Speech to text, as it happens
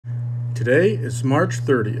Today is March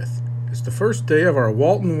 30th. It's the first day of our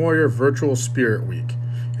Walton Warrior Virtual Spirit Week.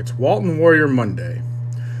 It's Walton Warrior Monday.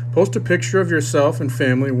 Post a picture of yourself and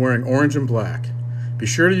family wearing orange and black. Be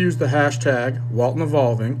sure to use the hashtag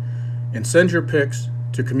WaltonEvolving and send your pics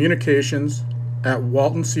to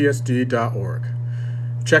communications@waltoncsd.org.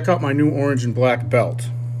 Check out my new orange and black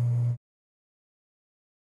belt.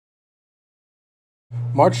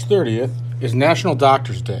 March 30th is National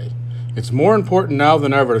Doctors Day. It's more important now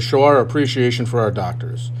than ever to show our appreciation for our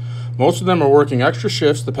doctors. Most of them are working extra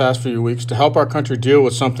shifts the past few weeks to help our country deal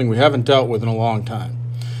with something we haven't dealt with in a long time.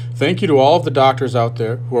 Thank you to all of the doctors out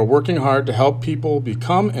there who are working hard to help people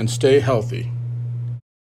become and stay healthy.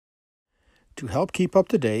 To help keep up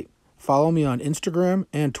to date, follow me on Instagram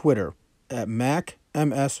and Twitter at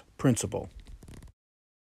MacMSPrincipal.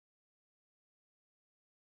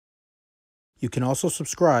 You can also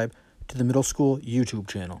subscribe to the middle school YouTube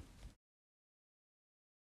channel.